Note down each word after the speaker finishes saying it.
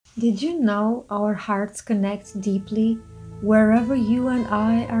Did you know our hearts connect deeply wherever you and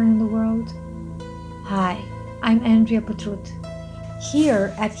I are in the world? Hi, I'm Andrea Petrut.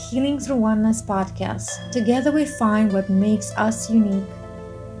 Here at Healing Through Oneness podcast, together we find what makes us unique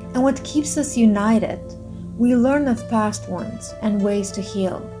and what keeps us united. We learn of past wounds and ways to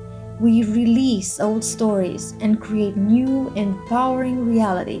heal. We release old stories and create new, empowering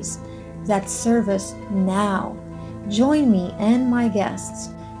realities that serve us now. Join me and my guests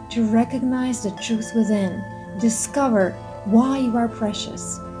to recognize the truth within, discover why you are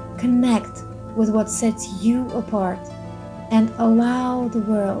precious, connect with what sets you apart, and allow the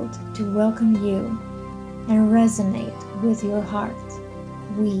world to welcome you and resonate with your heart.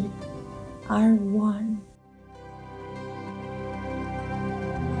 We are one.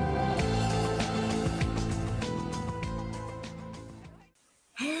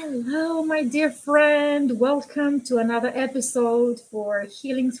 Hello, my dear friend. Welcome to another episode for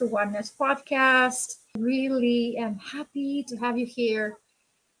Healing Through Oneness podcast. Really am happy to have you here.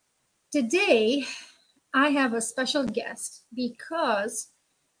 Today, I have a special guest because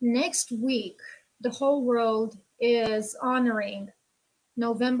next week, the whole world is honoring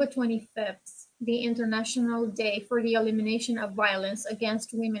November 25th, the International Day for the Elimination of Violence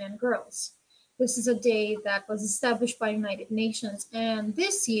Against Women and Girls. This is a day that was established by United Nations, and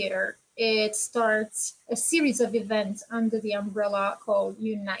this year it starts a series of events under the umbrella called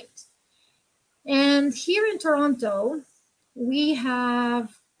Unite. And here in Toronto, we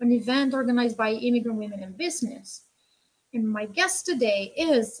have an event organized by Immigrant Women in Business. And my guest today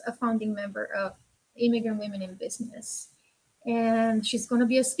is a founding member of Immigrant Women in Business, and she's going to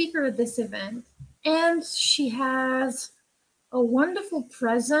be a speaker at this event. And she has a wonderful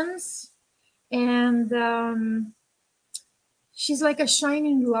presence, and she's like a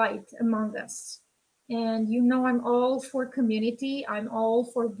shining light among us. And I'm all for community, I'm all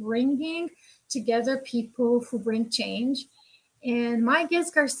for bringing together people who bring change. And my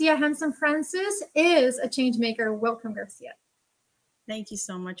guest, Garcia Hanson-Francis, is a change maker. Welcome, Garcia. Thank you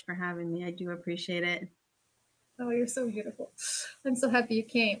so much for having me. I do appreciate it. Oh, you're so beautiful. I'm so happy you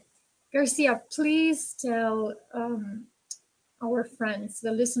came. Garcia, please tell our friends,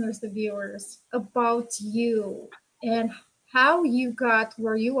 the listeners, the viewers, about you and how you got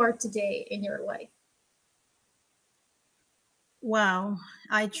where you are today in your life. Wow,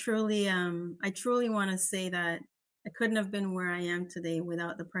 I truly want to say that I couldn't have been where I am today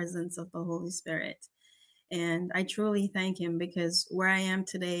without the presence of the Holy Spirit. And I truly thank him because where I am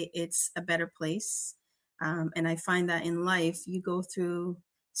today, it's a better place. And I find that in life, you go through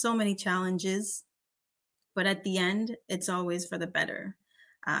so many challenges, but at the end, it's always for the better.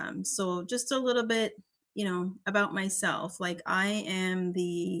 So just a little bit, about myself. Like I am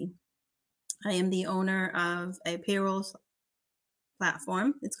the owner of a payroll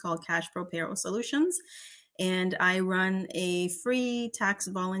platform. It's called Cash Pro Payroll Solutions. And I run a free tax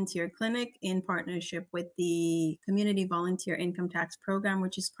volunteer clinic in partnership with the Community Volunteer Income Tax Program,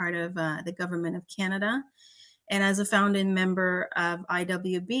 which is part of the Government of Canada. And as a founding member of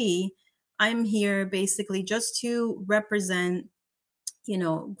IWB, I'm here basically just to represent,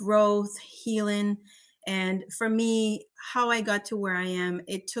 growth, healing. And for me, how I got to where I am,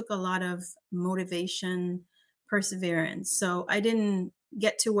 it took a lot of motivation, perseverance. So I didn't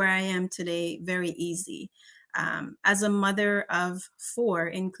get to where I am today very easy. As a mother of four,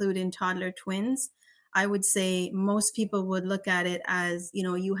 including toddler twins, I would say most people would look at it as,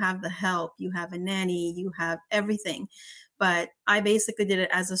 you have the help, you have a nanny, you have everything. But I basically did it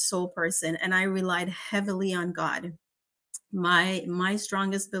as a sole person and I relied heavily on God. My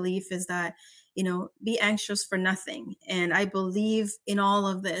strongest belief is that, be anxious for nothing, and I believe in all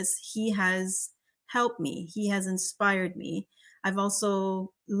of this. He has helped me, he has inspired me. I've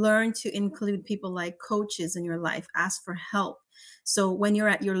also learned to include people like coaches in your life, ask for help. So when you're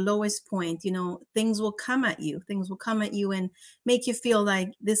at your lowest point, things will come at you and make you feel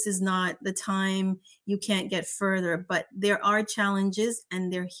like this is not the time, you can't get further, but there are challenges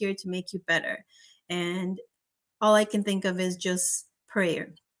and they're here to make you better. And all I can think of is just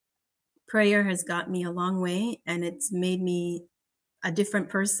prayer. Prayer has got me a long way and it's made me a different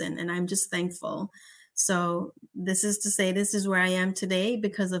person. And I'm just thankful. So, this is to say, this is where I am today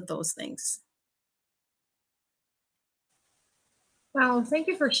because of those things. Wow, thank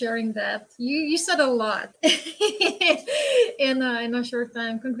you for sharing that. You said a lot in a short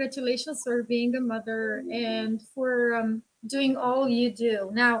time. Congratulations for being a mother and for doing all you do.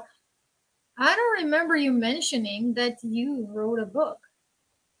 Now, I don't remember you mentioning that you wrote a book.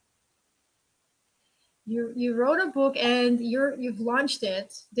 You wrote a book and you've launched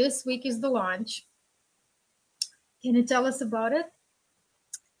it. This week is the launch. Can you tell us about it?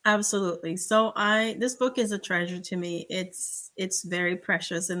 Absolutely. So I this book is a treasure to me. It's very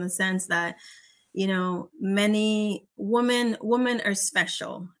precious in the sense that, many women are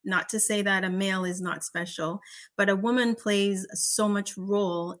special. Not to say that a male is not special, but a woman plays so much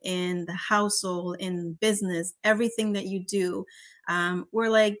role in the household, in business, everything that you do. We're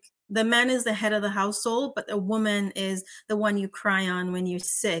like, the man is the head of the household, but the woman is the one you cry on when you're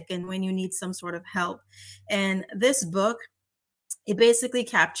sick and when you need some sort of help. And this book, it basically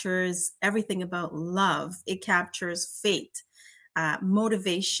captures everything about love. It captures fate,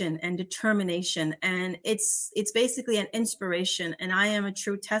 motivation, and determination, and it's basically an inspiration. And I am a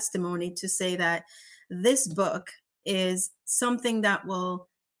true testimony to say that this book is something that will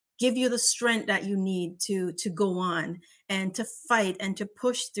give you the strength that you need to go on and to fight and to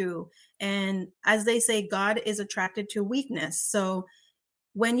push through. And as they say, God is attracted to weakness. So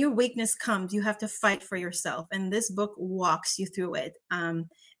when your weakness comes, you have to fight for yourself. And this book walks you through it. And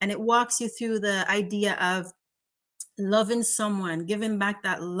it walks you through the idea of loving someone, giving back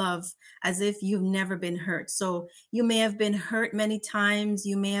that love as if you've never been hurt. So you may have been hurt many times,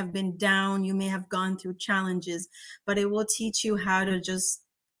 you may have been down, you may have gone through challenges, but it will teach you how to just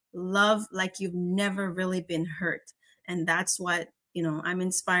love like you've never really been hurt. And that's what, I'm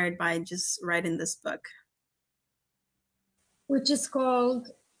inspired by just writing this book. which is called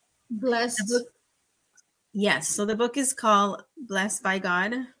The Blessed. book Yes. So the book is called Blessed by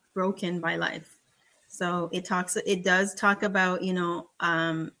God, Broken by Life. So it does talk about,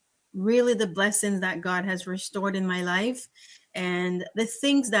 really the blessings that God has restored in my life and the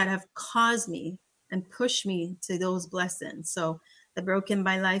things that have caused me and pushed me to those blessings. So the broken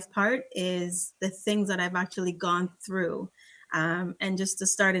by life part is the things that I've actually gone through. And just to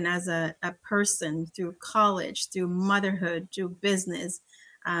starting as a person through college, through motherhood, through business,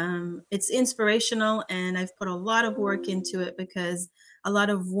 it's inspirational, and I've put a lot of work into it because a lot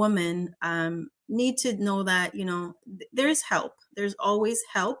of women need to know that, there's help. There's always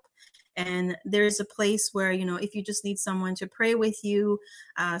help. And there's a place where, if you just need someone to pray with you,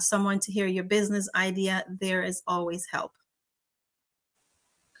 someone to hear your business idea, there is always help.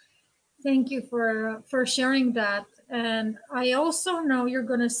 Thank you for sharing that. And I also know you're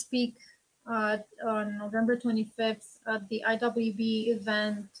going to speak on November 25th at the IWB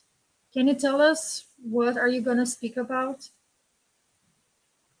event. Can you tell us what are you going to speak about?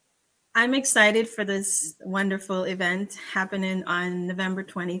 I'm excited for this wonderful event happening on November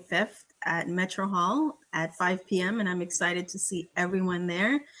 25th at Metro Hall at 5 p.m. And I'm excited to see everyone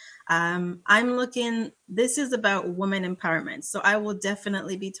there. This is about woman empowerment. So I will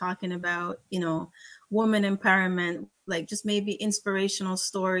definitely be talking about, woman empowerment, like just maybe inspirational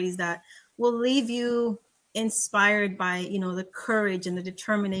stories that will leave you inspired by, the courage and the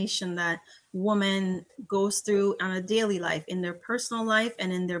determination that woman goes through on a daily life, in their personal life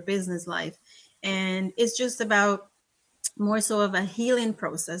and in their business life. And it's just about more so of a healing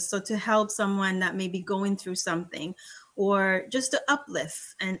process. So to help someone that may be going through something, or just to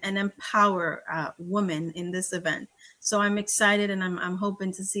uplift and empower women in this event. So I'm excited, and I'm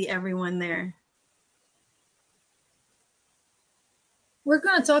hoping to see everyone there. We're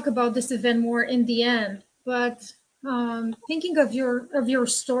going to talk about this event more in the end, but thinking of your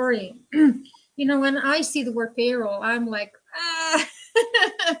story, when I see the word payroll, I'm like, ah.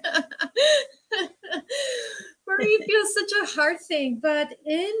 For me, it feels such a hard thing. But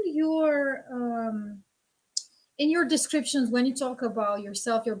in your descriptions, when you talk about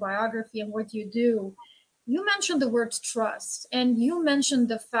yourself, your biography, and what you do, you mentioned the word trust, and you mentioned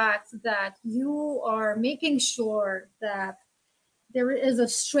the fact that you are making sure that there is a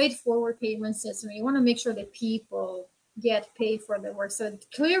straightforward payment system. You want to make sure that people get paid for their work. So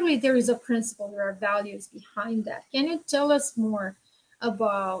clearly, there is a principle, there are values behind that. Can you tell us more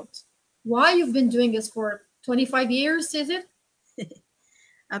about why you've been doing this for 25 years? Is it?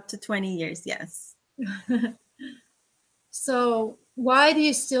 Up to 20 years, yes. So why do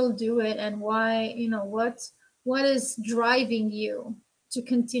you still do it, and why, what is driving you to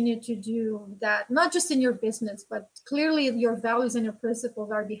continue to do that, not just in your business, but clearly your values and your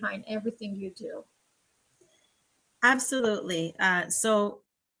principles are behind everything you do? Absolutely. So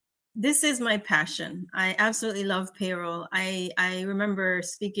this is my passion. I absolutely love payroll. I remember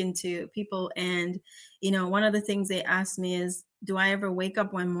speaking to people, and one of the things they asked me is, do I ever wake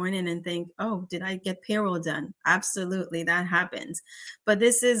up one morning and think, oh, did I get payroll done? Absolutely, that happens. But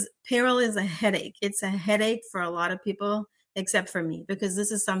payroll is a headache. It's a headache for a lot of people, except for me, because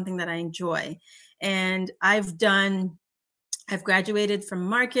this is something that I enjoy. And I've done I've graduated from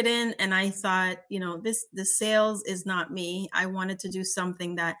marketing, and I thought, this the sales is not me. I wanted to do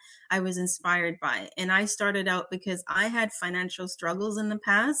something that I was inspired by. And I started out because I had financial struggles in the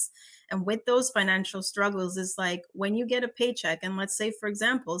past. And with those financial struggles, it's like when you get a paycheck, and let's say, for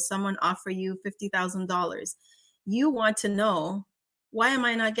example, someone offer you $50,000, you want to know, why am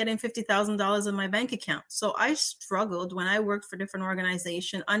I not getting $50,000 in my bank account? So I struggled when I worked for different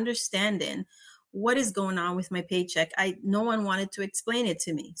organizations, understanding what is going on with my paycheck. No one wanted to explain it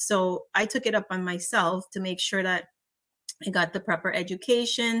to me. So I took it up on myself to make sure that I got the proper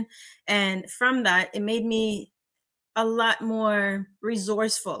education. And from that, it made me a lot more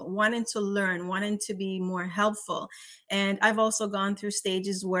resourceful, wanting to learn, wanting to be more helpful. And I've also gone through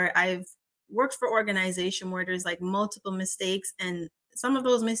stages where I've worked for organization where there's like multiple mistakes, and some of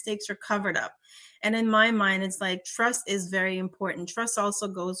those mistakes are covered up. And in my mind, it's like trust is very important. Trust also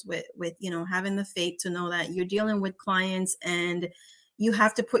goes with having the faith to know that you're dealing with clients, and you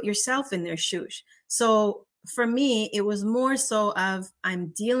have to put yourself in their shoes. So for me, it was more so of, I'm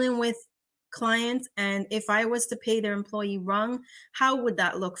dealing with clients, and if I was to pay their employee wrong, how would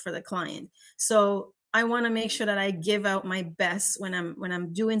that look for the client? So I want to make sure that I give out my best when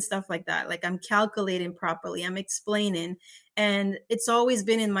I'm doing stuff like that. Like, I'm calculating properly, I'm explaining, and it's always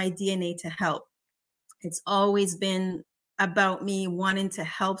been in my DNA to help. It's always been about me wanting to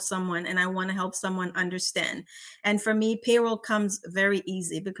help someone, and I want to help someone understand. And for me, payroll comes very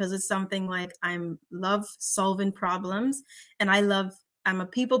easy because it's something like, I'm love solving problems, and I'm a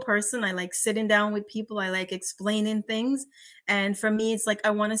people person. I like sitting down with people. I like explaining things. And for me, it's like, I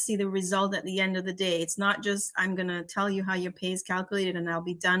want to see the result at the end of the day. It's not just, I'm going to tell you how your pay is calculated and I'll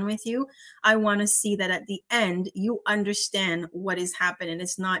be done with you. I want to see that at the end, you understand what is happening.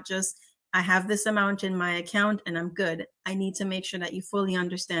 It's not just, I have this amount in my account and I'm good. I need to make sure that you fully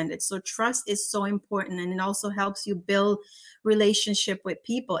understand it. So trust is so important, and it also helps you build relationship with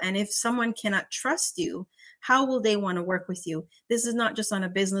people. And if someone cannot trust you, how will they want to work with you? This is not just on a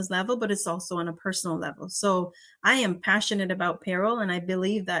business level, but it's also on a personal level. So I am passionate about payroll, and I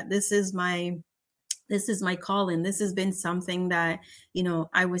believe that this is my calling. This has been something that,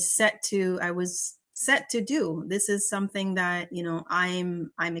 I was set to do. This is something that,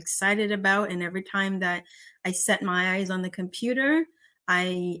 I'm excited about. And every time that I set my eyes on the computer,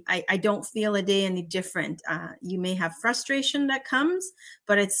 I don't feel a day any different. You may have frustration that comes,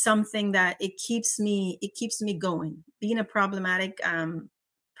 but it's something that it keeps me going. Being a problematic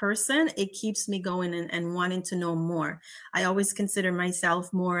person, it keeps me going, and wanting to know more. I always consider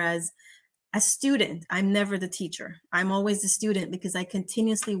myself more as a student. I'm never the teacher. I'm always the student, because I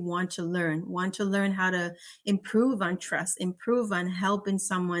continuously want to learn how to improve on trust, improve on helping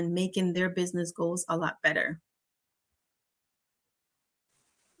someone making their business goals a lot better.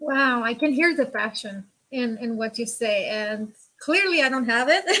 Wow, I can hear the passion in what you say, and clearly I don't have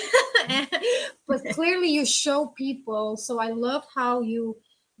it, but clearly you show people. So I loved how you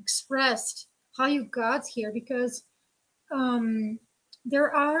expressed how you got here, because um,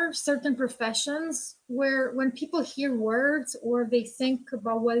 there are certain professions where when people hear words or they think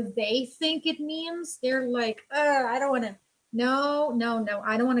about what they think it means, they're like, I don't want to. No, no, no,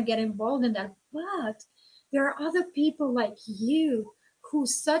 I don't want to get involved in that. But there are other people like you who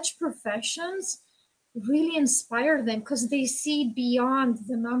such professions really inspire them because they see beyond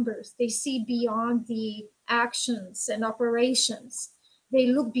the numbers, they see beyond the actions and operations. They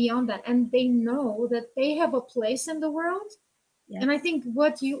look beyond that and they know that they have a place in the world. Yeah. And I think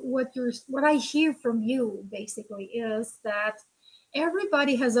what I hear from you basically is that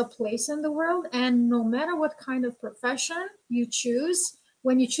everybody has a place in the world, and no matter what kind of profession you choose,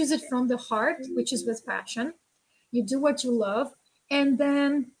 when you choose it from the heart, which is with passion, you do what you love, and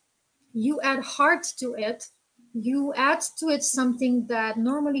then you add heart to it. You add to it something that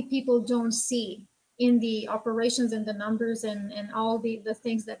normally people don't see in the operations and the numbers and all the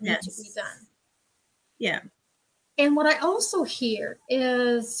things that need to be Yes. done. Yeah. And what I also hear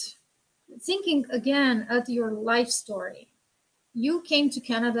is thinking again at your life story. You came to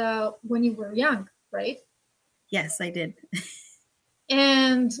Canada when you were young, right? Yes, I did.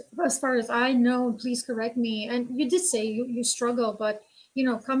 And as far as I know, please correct me. And you did say you struggle, but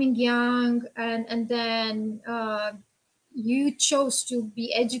coming young and then you chose to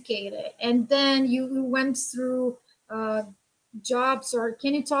be educated, and then you went through uh, jobs. Or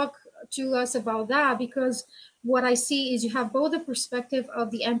can you talk to us about that? Because what I see is you have both the perspective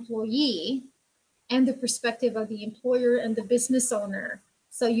of the employee and the perspective of the employer and the business owner.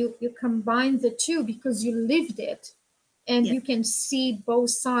 So you combine the two because you lived it, and Yeah. you can see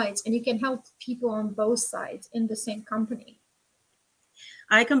both sides and you can help people on both sides in the same company.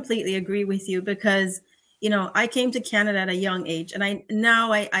 I completely agree with you, because I came to Canada at a young age, and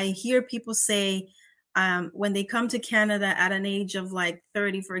I hear people say, when they come to Canada at an age of like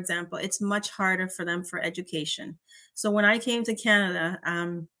 30, for example, it's much harder for them for education. So when I came to Canada,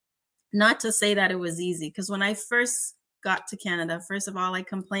 not to say that it was easy, because when I first got to Canada, first of all, I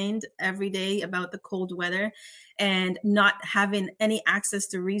complained every day about the cold weather and not having any access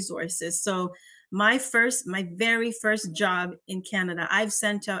to resources. So my very first job in Canada, I've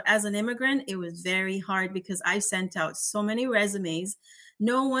sent out as an immigrant, it was very hard because I sent out so many resumes.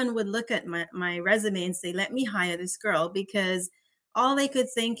 No one would look at my resume and say, let me hire this girl, because all they could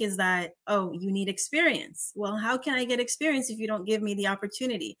think is that, oh, you need experience. Well, how can I get experience if you don't give me the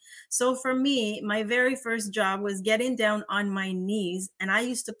opportunity? So for me, my very first job was getting down on my knees, and I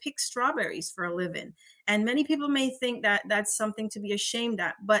used to pick strawberries for a living. And many people may think that that's something to be ashamed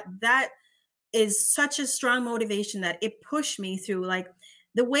at, but that is such a strong motivation that it pushed me through. Like,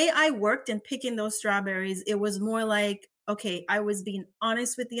 the way I worked in picking those strawberries, it was more like, okay, I was being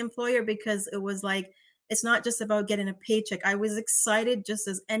honest with the employer, because it was like, it's not just about getting a paycheck. I was excited, just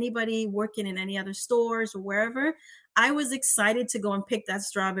as anybody working in any other stores or wherever. I was excited to go and pick that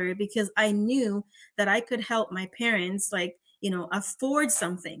strawberry because I knew that I could help my parents, like, afford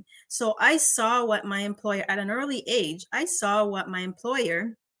something. So I saw what my employer, at an early age, I saw what my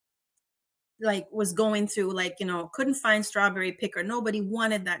employer like was going through, like, couldn't find strawberry picker, nobody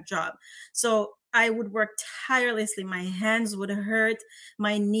wanted that job. So I would work tirelessly, my hands would hurt,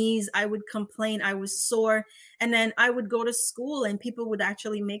 my knees, I would complain, I was sore. And then I would go to school and people would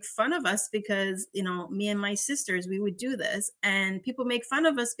actually make fun of us because, me and my sisters, we would do this, and people make fun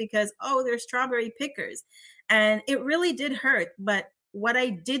of us because, oh, they're strawberry pickers. And it really did hurt. But what I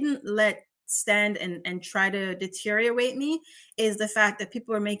didn't let stand and try to deteriorate me is the fact that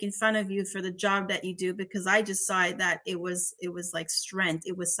people are making fun of you for the job that you do, because I just saw it that it was like strength.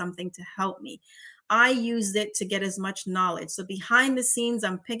 It was something to help me. I used it to get as much knowledge. So behind the scenes,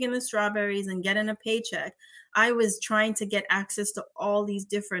 I'm picking the strawberries and getting a paycheck. I was trying to get access to all these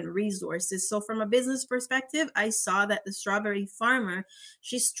different resources. So from a business perspective, I saw that the strawberry farmer,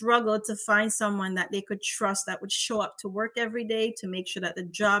 she struggled to find someone that they could trust, that would show up to work every day to make sure that the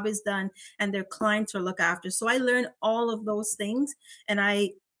job is done and their clients are looked after. So I learned all of those things, and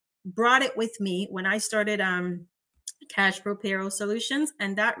I brought it with me when I started Cash Pro Payroll Solutions.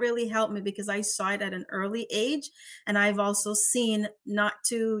 And that really helped me because I saw it at an early age. And I've also seen not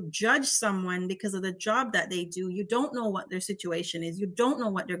to judge someone because of the job that they do. You don't know what their situation is, you don't know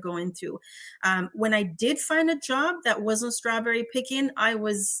what they're going through. When I did find a job that wasn't strawberry picking, I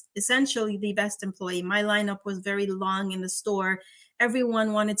was essentially the best employee. My lineup was very long in the store.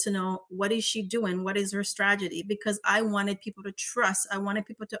 Everyone wanted to know, what is she doing? What is her strategy? Because I wanted people to trust. I wanted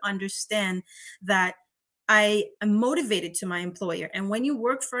people to understand that I am motivated to my employer. And when you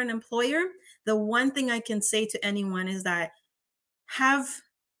work for an employer, the one thing I can say to anyone is that have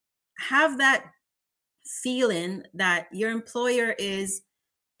have that feeling that your employer is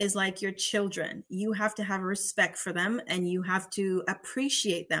like your children. You have to have respect for them and you have to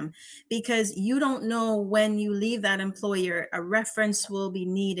appreciate them, because you don't know when you leave that employer, a reference will be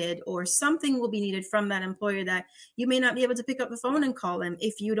needed or something will be needed from that employer that you may not be able to pick up the phone and call them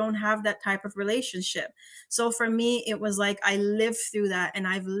if you don't have that type of relationship. So for me, it was like I lived through that, and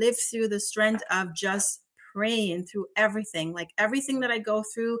I've lived through the strength of just praying through everything. Like everything that I go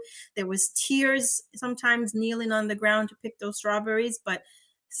through, there was tears, sometimes kneeling on the ground to pick those strawberries, but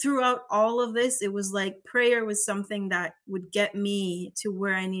throughout all of this, it was like prayer was something that would get me to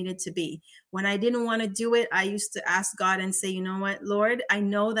where I needed to be. When I didn't want to do it, I used to ask God and say, you know what, Lord, I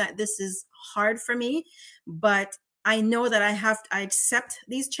know that this is hard for me, but I know that I accept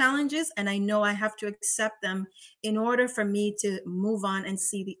these challenges, and I know I have to accept them in order for me to move on and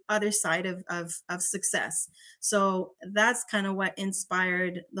see the other side of success. So that's kind of what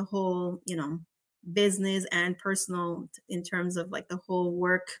inspired the whole, business and personal, in terms of like the whole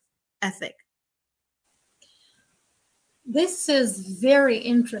work ethic. This is very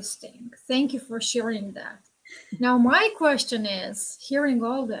interesting. Thank you for sharing that. Now, my question is, hearing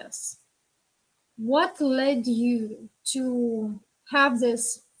all this, what led you to have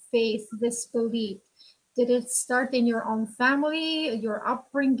this faith, this belief? Did it start in your own family, your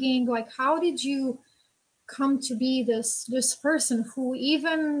upbringing? Like, how did you come to be this person who,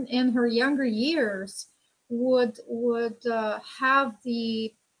 even in her younger years, would have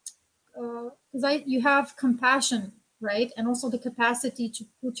the because you have compassion, right, and also the capacity to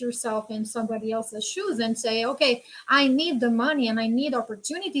put yourself in somebody else's shoes and say, okay, I need the money and I need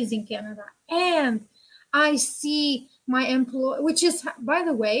opportunities in Canada, and I see my employer, which is, by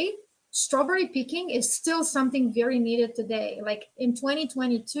the way, strawberry picking is still something very needed today, like in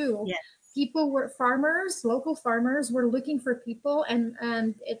 2022. Yeah. people were farmers, local farmers were looking for people, and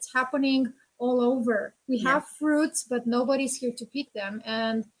it's happening all over. We Yeah. have fruits, but nobody's here to pick them,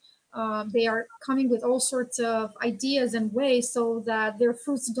 and they are coming with all sorts of ideas and ways so that their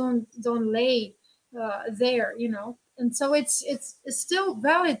fruits don't lay there, you know. And so it's still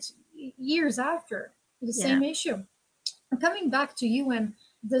valid years after the Yeah. same issue. And coming back to you and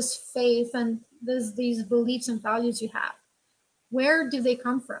this faith and these beliefs and values you have, where do they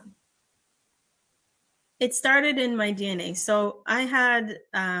come from? It started in my DNA. So I had,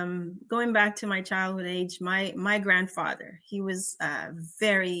 going back to my childhood age, my grandfather. He was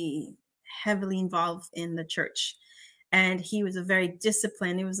very heavily involved in the church, and he was a very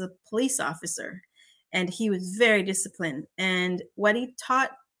disciplined. He was a police officer, and he was very disciplined. And what he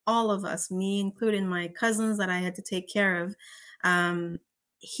taught all of us, me including my cousins that I had to take care of,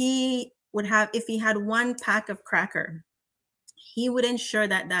 he would have, if he had one pack of cracker, he would ensure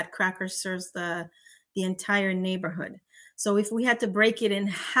that that cracker serves the entire neighborhood. So if we had to break it in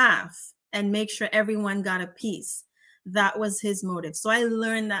half and make sure everyone got a piece, that was his motive. So I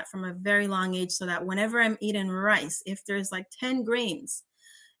learned that from a very long age, so that whenever I'm eating rice, if there's like 10 grains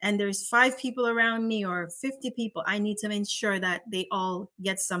and there's 5 people around me or 50 people, I need to ensure that they all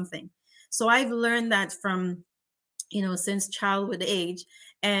get something. So I've learned that from, since childhood age.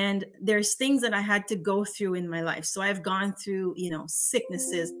 And there's things that I had to go through in my life. So I've gone through,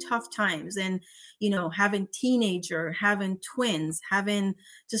 sicknesses, tough times, and, having teenager, having twins, having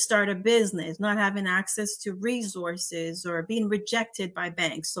to start a business, not having access to resources, or being rejected by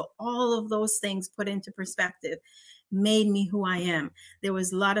banks. So all of those things put into perspective made me who I am. There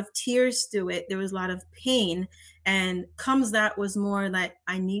was a lot of tears to it. There was a lot of pain. And comes that was more like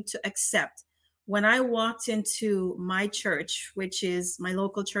I need to accept. When I walked into my church, which is my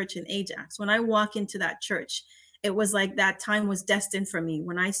local church in Ajax, when I walk into that church, it was like that time was destined for me.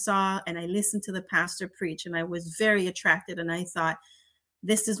 When I saw and I listened to the pastor preach, and I was very attracted, and I thought,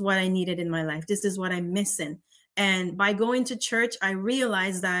 this is what I needed in my life. This is what I'm missing. And by going to church, I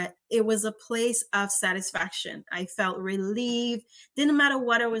realized that it was a place of satisfaction. I felt relieved. Didn't matter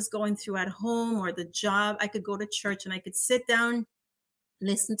what I was going through at home or the job, I could go to church and I could sit down,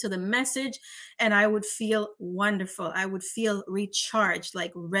 listen to the message, and I would feel wonderful. I would feel recharged,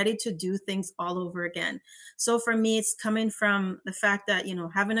 like ready to do things all over again. So for me, it's coming from the fact that,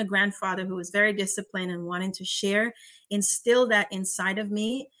 having a grandfather who was very disciplined and wanting to share, instill that inside of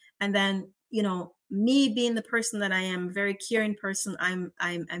me. And then, me being the person that I am, a very caring person, I'm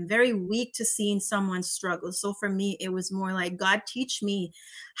very weak to seeing someone struggle. So for me, it was more like, God, teach me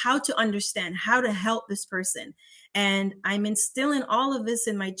how to understand, how to help this person. And I'm instilling all of this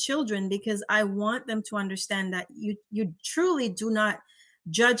in my children because I want them to understand that you truly do not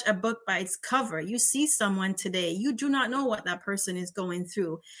judge a book by its cover. You see someone today, you do not know what that person is going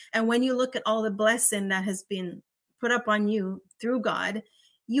through. And when you look at all the blessing that has been put up on you through God,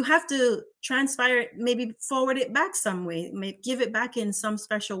 you have to transpire, maybe forward it back some way, maybe give it back in some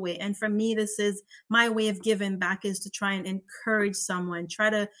special way. And for me, this is my way of giving back, is to try and encourage someone, try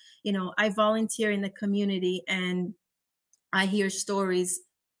to, I volunteer in the community, and I hear stories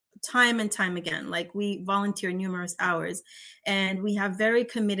time and time again. Like, we volunteer numerous hours, and we have very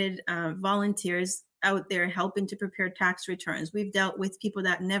committed volunteers out there helping to prepare tax returns. We've dealt with people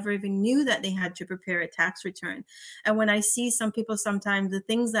that never even knew that they had to prepare a tax return. And when I see some people, sometimes the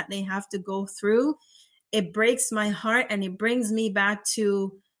things that they have to go through, it breaks my heart, and it brings me back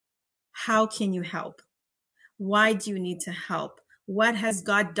to, how can you help? Why do you need to help? What has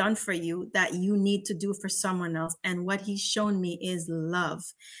God done for you that you need to do for someone else? And what He's shown me is love.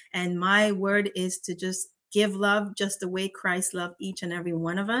 And my word is to just give love just the way Christ loved each and every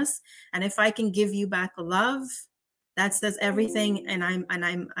one of us. And if I can give you back love, that says everything. And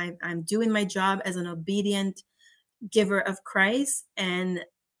I'm doing my job as an obedient giver of Christ. And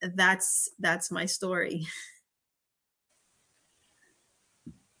that's my story.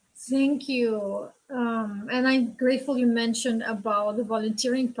 Thank you. And I'm grateful you mentioned about the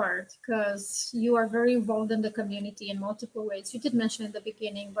volunteering part because you are very involved in the community in multiple ways. You did mention in the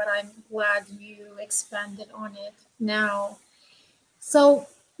beginning, but I'm glad you expanded on it now. So,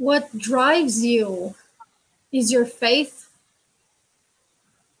 what drives you is your faith.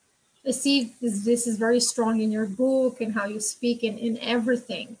 I see this is very strong in your book and how you speak in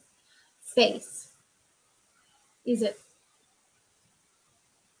everything. Faith, is it?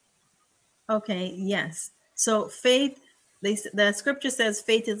 Okay, yes. So faith, the scripture says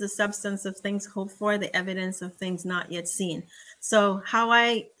faith is the substance of things hoped for, the evidence of things not yet seen. So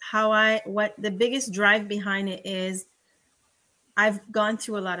what the biggest drive behind it is, I've gone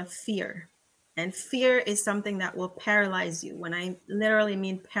through a lot of fear. And fear is something that will paralyze you. When I literally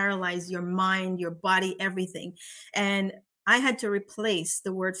mean paralyze your mind, your body, everything. And I had to replace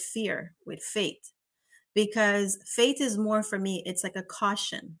the word fear with faith, because faith is more for me. It's like a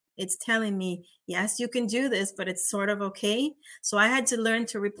caution. It's telling me, yes, you can do this, but it's sort of okay. So I had to learn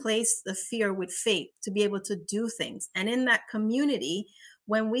to replace the fear with faith to be able to do things. And in that community,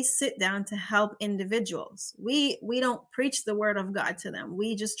 when we sit down to help individuals, we don't preach the word of God to them.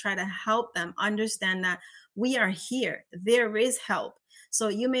 We just try to help them understand that we are here. There is help. So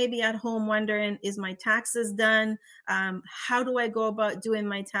you may be at home wondering, is my taxes done? How do I go about doing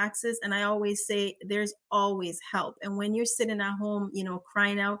my taxes? And I always say there's always help. And when you're sitting at home,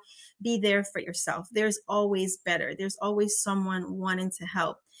 crying out, be there for yourself. There's always better. There's always someone wanting to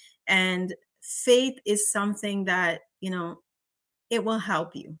help. And faith is something that, it will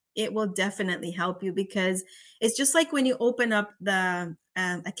help you. It will definitely help you, because it's just like when you open up the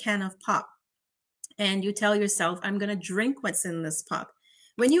a can of pop and you tell yourself, I'm going to drink what's in this pop.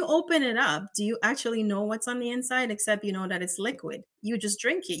 When you open it up, do you actually know what's on the inside, except you know that it's liquid? You just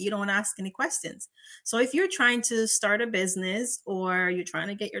drink it. You don't ask any questions. So if you're trying to start a business, or you're trying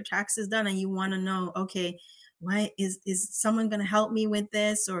to get your taxes done and you want to know, okay, why is someone going to help me with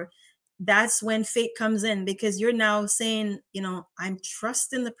this? Or that's when faith comes in, because you're now saying, I'm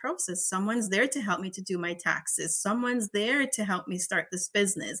trusting the process. Someone's there to help me to do my taxes. Someone's there to help me start this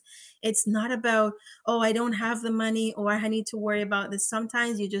business. It's not about, oh, I don't have the money, or I need to worry about this.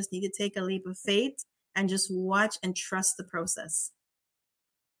 Sometimes you just need to take a leap of faith and just watch and trust the process.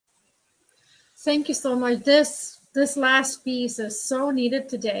 Thank you so much. This last piece is so needed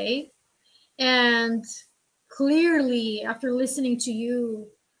today. And clearly, after listening to you,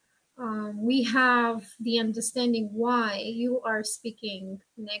 we have the understanding why you are speaking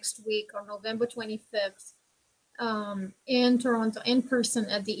next week on November 25th in Toronto in person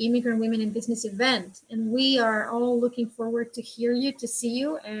at the Immigrant Women in Business event. And we are all looking forward to hear you, to see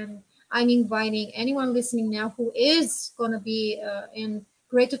you. And I'm inviting anyone listening now who is going to be in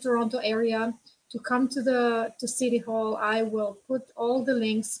Greater Toronto area to come to City Hall. I will put all the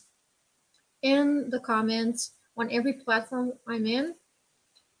links in the comments on every platform I'm in.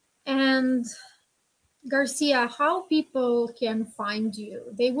 And Garcia, how people can find you?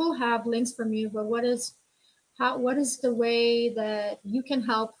 They will have links from you, but what is the way that you can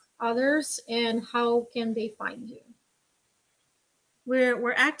help others, and how can they find you?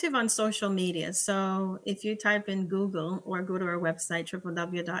 We're active on social media. So if you type in Google or go to our website,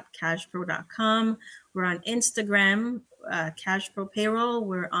 www.cashpro.com, we're on Instagram, Cashpro Payroll.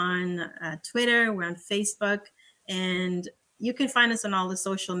 We're on Twitter. We're on Facebook. And you can find us on all the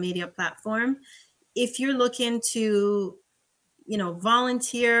social media platform. If you're looking to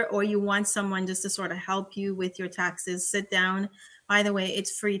volunteer, or you want someone just to sort of help you with your taxes, sit down. By the way,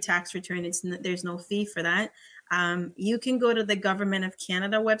 it's free tax return. There's no fee for that. You can go to the Government of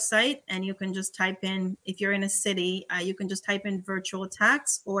Canada website, and you can just type in, if you're in a city, you can just type in virtual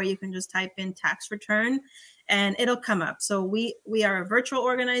tax, or you can just type in tax return, and it'll come up. So we are a virtual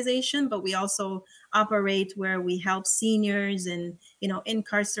organization, but we also operate where we help seniors and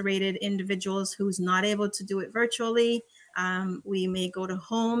incarcerated individuals who's not able to do it virtually. We may go to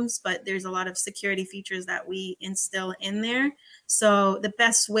homes, but there's a lot of security features that we instill in there. So the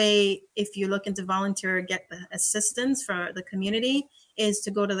best way, if you're looking to volunteer or get the assistance for the community, is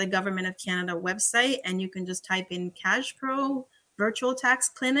to go to the Government of Canada website, and you can just type in Cash Pro virtual tax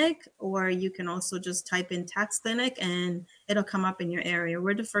clinic, or you can also just type in tax clinic and it'll come up in your area.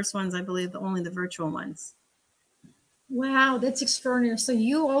 We're the first ones, I believe, only the virtual ones. Wow, that's extraordinary. So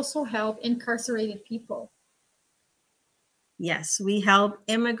you also help incarcerated people. Yes, we help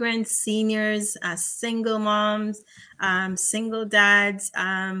immigrants, seniors, single moms, single dads.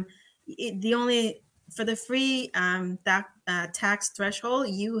 The only for the free tax threshold,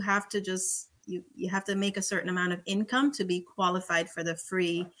 you have to you have to make a certain amount of income to be qualified for the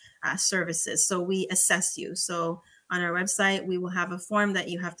free services. So we assess you. So on our website, we will have a form that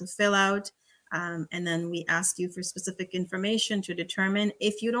you have to fill out. And then we ask you for specific information to determine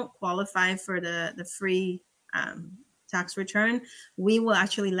if you don't qualify for the free tax return. We will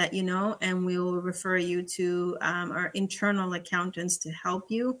actually let you know, and we will refer you to our internal accountants to help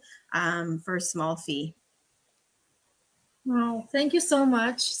you for a small fee. Wow, thank you so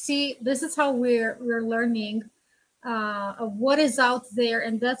much. See, this is how we're learning of what is out there,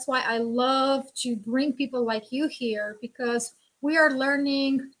 and that's why I love to bring people like you here, because we are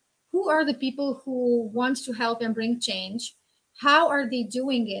learning who are the people who want to help and bring change, how are they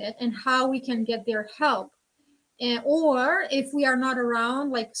doing it, and how we can get their help. And, or if we are not around,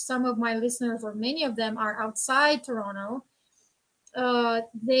 like some of my listeners or many of them are outside Toronto,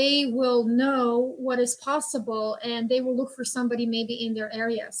 they will know what is possible and they will look for somebody maybe in their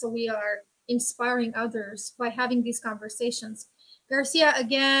area. So we are inspiring others by having these conversations. Garcia,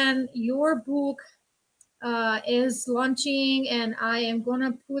 again, your book is launching, and I am going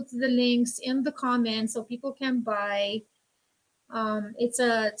to put the links in the comments so people can buy. It's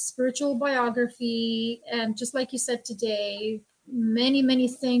a spiritual biography, and just like you said today, many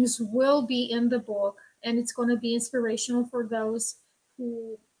things will be in the book, and it's going to be inspirational for those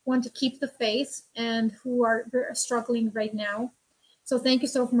who want to keep the faith and who are struggling right now. So thank you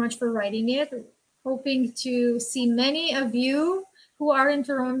so much for writing it. Hoping to see many of you who are in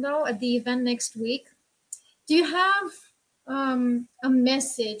Toronto at the event next week. Do you have a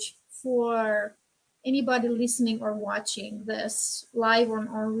message for anybody listening or watching this live or on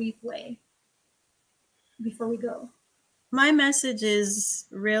replay before we go? My message is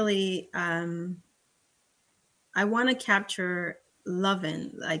really I want to capture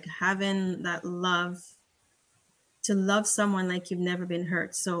loving, like having that love, to love someone like you've never been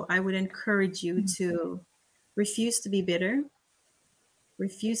hurt. So I would encourage you to refuse to be bitter,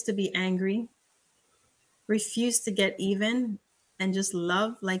 refuse to be angry, refuse to get even, and just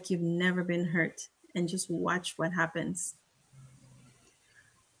love like you've never been hurt and just watch what happens.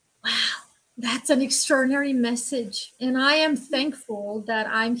 Wow, that's an extraordinary message. And I am thankful that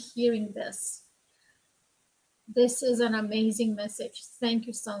I'm hearing this. This is an amazing message. Thank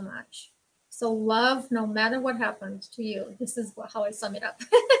you so much. So, love no matter what happens to you. This is how I sum it up.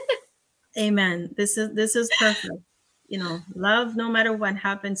 Amen. This is perfect. Love no matter what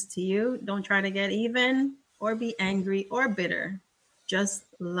happens to you. Don't try to get even or be angry or bitter. Just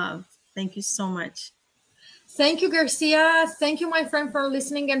love. Thank you so much. Thank you, Garcia. Thank you, my friend, for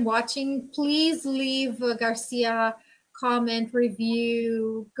listening and watching. Please leave Garcia comment,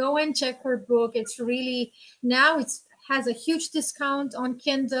 review. Go and check her book. It's really now it's has a huge discount on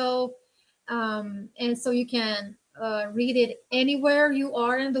Kindle, and so you can read it anywhere you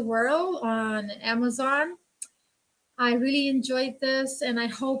are in the world on Amazon. I really enjoyed this, and I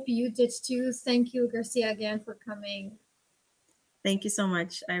hope you did too. Thank you, Garcia, again for coming. Thank you so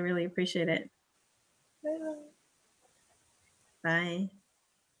much. I really appreciate it. Bye.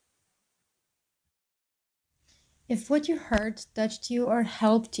 If what you heard touched you or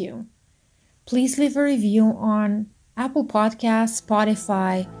helped you, please leave a review on Apple Podcasts,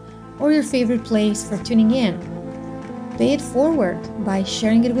 Spotify, or your favorite place for tuning in. Pay it forward by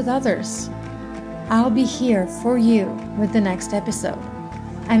sharing it with others. I'll be here for you with the next episode.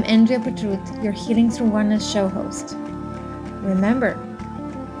 I'm Andrea Petrut, your Healing Through Oneness show host. Remember,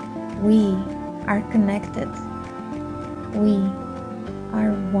 we are connected. We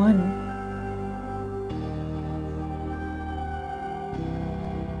are one.